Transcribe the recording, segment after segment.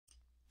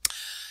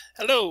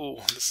Hello,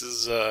 this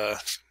is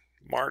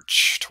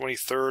March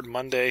 23rd,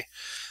 Monday.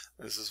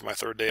 This is my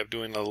third day of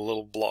doing a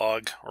little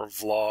blog or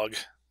vlog,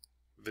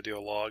 video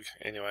log,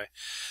 anyway,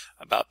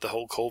 about the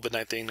whole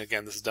COVID-19.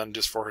 Again, this is done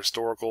just for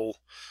historical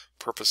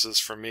purposes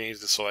for me,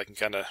 just so I can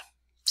kind of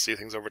see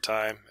things over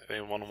time. If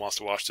anyone wants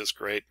to watch this,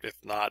 great. If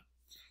not,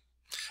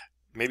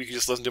 maybe you can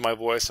just listen to my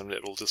voice and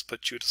it will just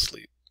put you to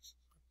sleep.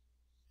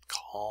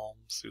 Calm,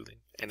 soothing.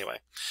 Anyway.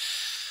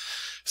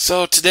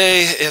 So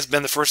today has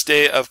been the first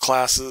day of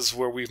classes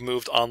where we've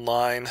moved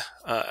online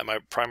at my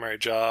primary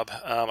job.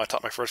 I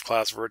taught my first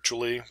class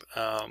virtually.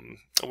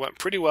 It went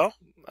pretty well.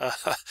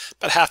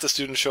 About half the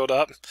students showed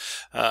up,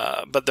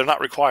 but they're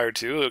not required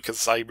to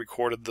because I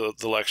recorded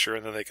the lecture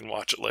and then they can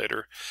watch it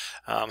later.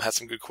 Had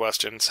some good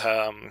questions.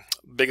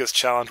 Biggest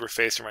challenge we're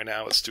facing right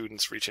now is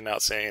students reaching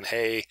out saying,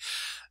 hey,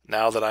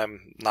 now that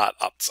I'm not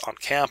up on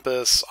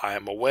campus, I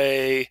am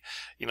away.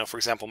 You know, for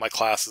example, my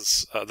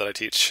classes that I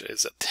teach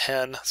is at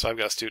 10, so I've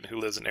got a student who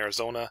lives in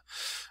Arizona.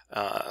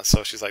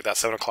 So she's like, that's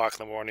 7 o'clock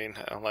in the morning.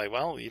 And I'm like,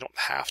 well, you don't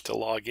have to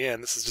log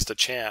in. This is just a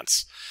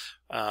chance.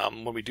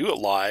 When we do it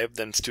live,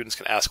 then students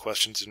can ask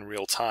questions in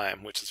real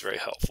time, which is very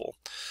helpful.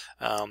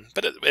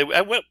 But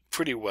it went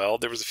pretty well.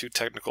 There was a few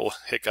technical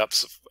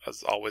hiccups,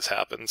 as always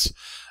happens.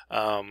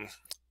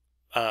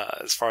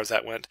 As far as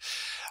that went,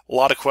 a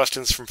lot of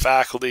questions from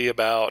faculty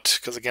about,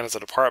 because again, as a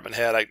department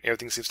head,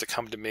 everything seems to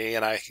come to me,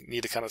 and I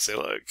need to kind of say,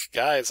 look,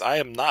 guys, I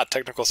am not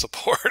technical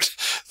support.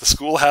 The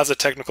school has a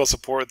technical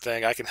support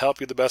thing. I can help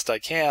you the best I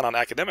can on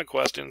academic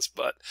questions,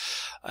 but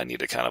I need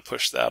to kind of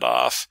push that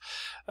off.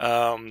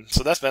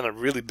 So that's been a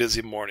really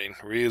busy morning,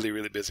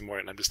 really busy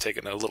morning. I'm just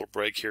taking a little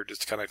break here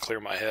just to kind of clear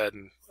my head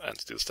and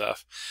to do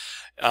stuff.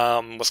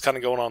 What's kind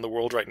of going on in the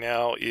world right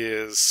now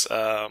is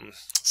some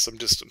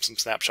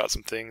snapshots,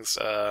 some things.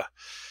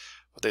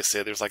 What they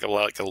say, there's like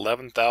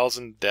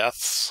 11,000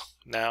 deaths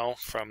now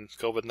from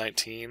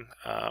COVID-19.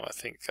 I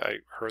think I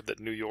heard that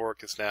New York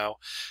has now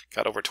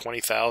got over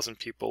 20,000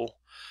 people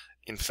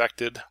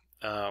infected.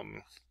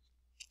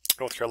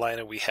 North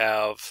Carolina, we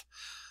have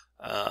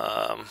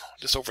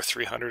just over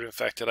 300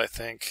 infected, I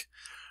think.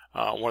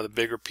 One of the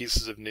bigger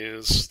pieces of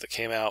news that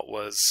came out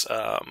was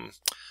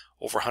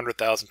over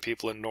 100,000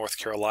 people in North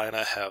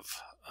Carolina have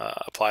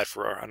applied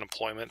for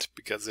unemployment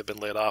because they've been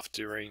laid off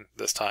during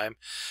this time.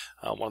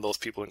 One of those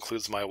people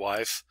includes my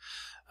wife.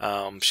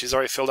 She's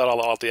already filled out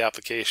all the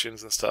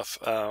applications and stuff.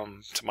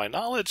 To my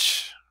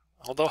knowledge,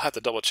 although I have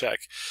to double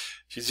check,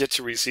 she's yet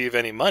to receive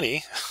any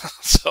money.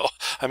 So,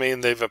 I mean,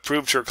 they've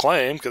approved her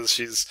claim because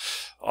she's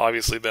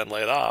obviously been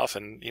laid off.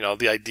 And, you know,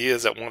 the idea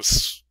is that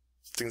once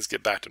things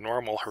get back to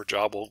normal, her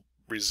job will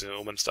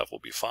resume and stuff will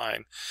be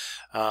fine.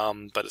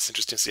 But it's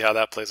interesting to see how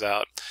that plays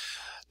out.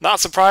 Not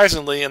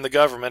surprisingly, in the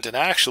government, and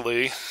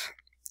actually,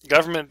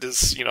 government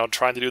is, you know,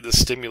 trying to do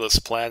this stimulus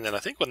plan, and I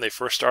think when they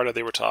first started,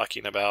 they were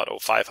talking about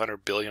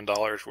 $500 billion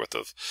worth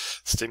of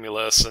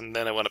stimulus, and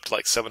then it went up to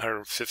like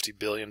 $750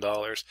 billion.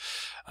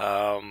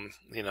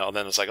 You know,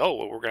 then it's like, oh,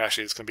 well,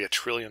 it's going to be $1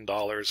 trillion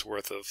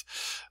worth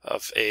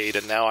of aid,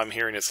 and now I'm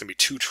hearing it's going to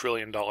be $2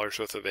 trillion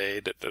worth of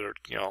aid that are,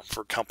 you know,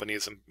 for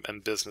companies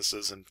and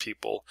businesses and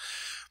people.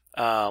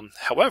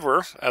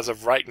 However, as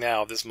of right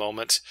now, this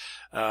moment,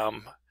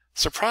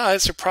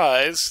 surprise,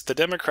 surprise, the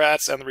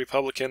Democrats and the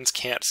Republicans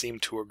can't seem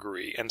to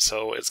agree, and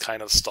so it's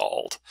kind of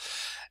stalled.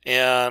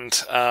 And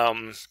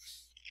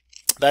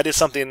that is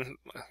something,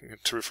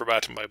 to refer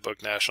back to my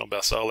book, National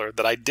Bestseller,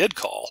 that I did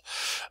call.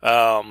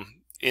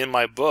 In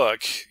my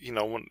book, you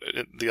know,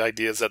 the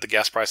idea is that the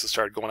gas prices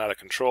started going out of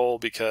control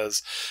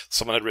because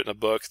someone had written a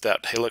book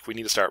that, hey, look, we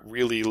need to start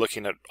really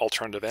looking at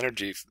alternative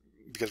energy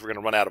because we're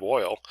going to run out of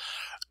oil.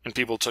 And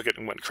people took it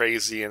and went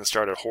crazy and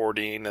started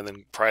hoarding and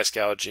then price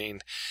gouging.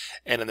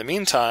 And in the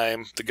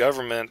meantime, the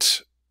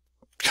government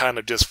kind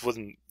of just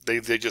wouldn't, they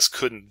just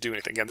couldn't do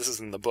anything. Again, this is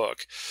in the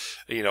book.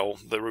 You know,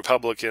 the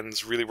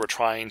Republicans really were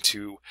trying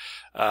to,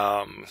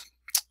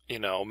 you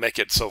know, make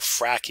it so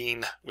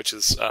fracking, which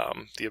is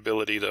the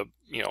ability to,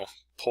 you know,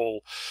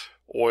 pull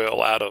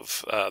oil out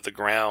of the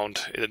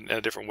ground in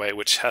a different way,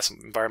 which has some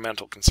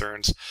environmental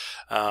concerns.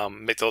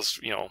 Make those,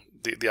 you know,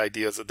 the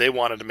idea is that they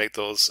wanted to make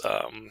those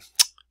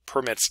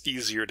permits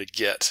easier to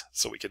get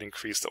so we could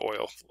increase the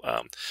oil.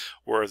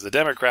 Whereas the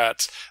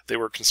Democrats, they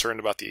were concerned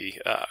about the,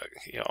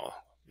 you know,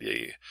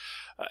 the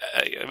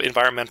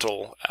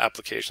environmental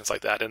applications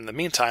like that. In the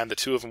meantime, the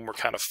two of them were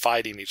kind of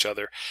fighting each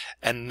other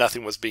and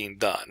nothing was being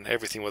done.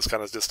 Everything was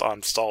kind of just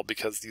on stall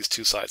because these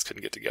two sides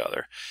couldn't get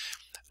together.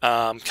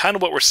 Kind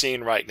of what we're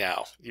seeing right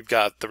now. You've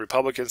got the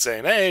Republicans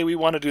saying, hey, we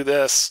want to do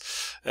this,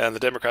 and the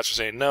Democrats are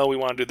saying, no, we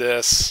want to do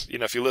this. You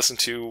know, if you listen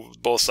to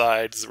both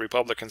sides, the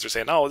Republicans are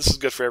saying, oh, this is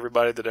good for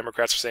everybody. The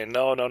Democrats are saying,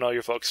 no,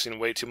 you're focusing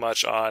way too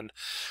much on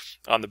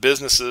the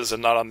businesses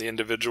and not on the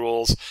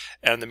individuals.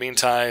 And in the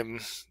meantime,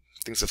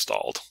 things have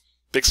stalled.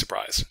 Big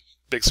surprise.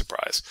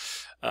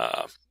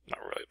 Not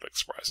really a big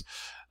surprise.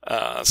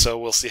 So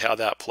we'll see how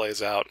that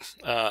plays out.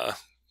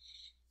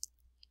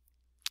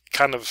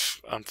 Kind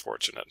of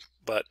unfortunate,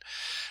 but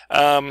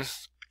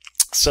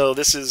So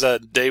this is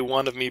day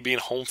one of me being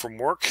home from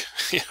work.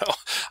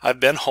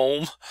 I've been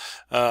home.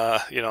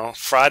 Last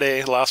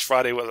Friday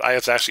I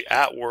was actually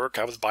at work.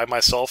 I was by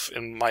myself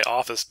in my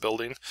office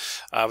building.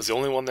 I was the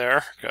only one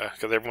there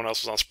because everyone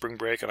else was on spring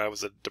break, and I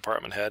was a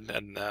department head.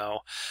 And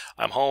now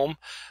I'm home.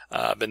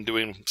 I've been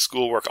doing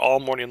schoolwork all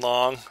morning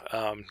long,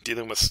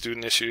 dealing with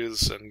student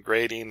issues and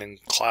grading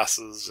and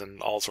classes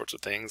and all sorts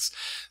of things.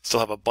 Still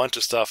have a bunch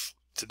of stuff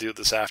to do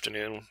this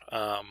afternoon.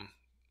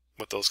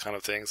 With those kind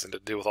of things and to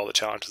deal with all the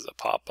challenges that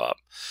pop up.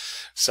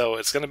 So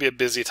it's going to be a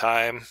busy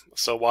time.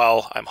 So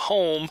while I'm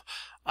home,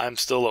 I'm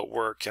still at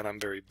work and I'm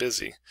very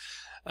busy.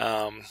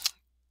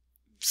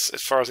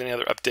 As far as any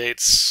other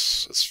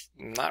updates, it's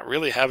not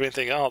really have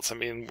anything else. I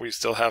mean, we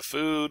still have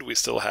food, we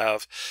still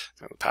have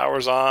the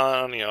power's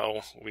on,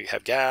 we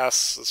have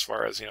gas as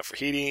far as, for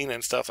heating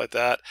and stuff like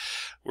that.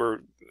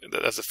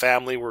 As a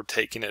family, we're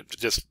taking it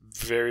just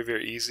very,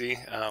 very easy.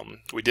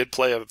 We did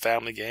play a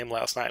family game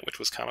last night, which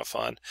was kind of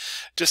fun,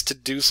 just to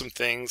do some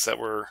things that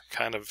were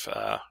kind of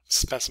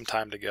spent some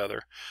time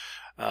together.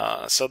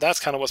 So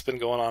that's kind of what's been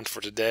going on for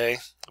today.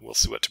 We'll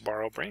see what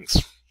tomorrow brings.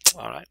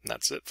 All right, and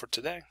that's it for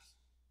today.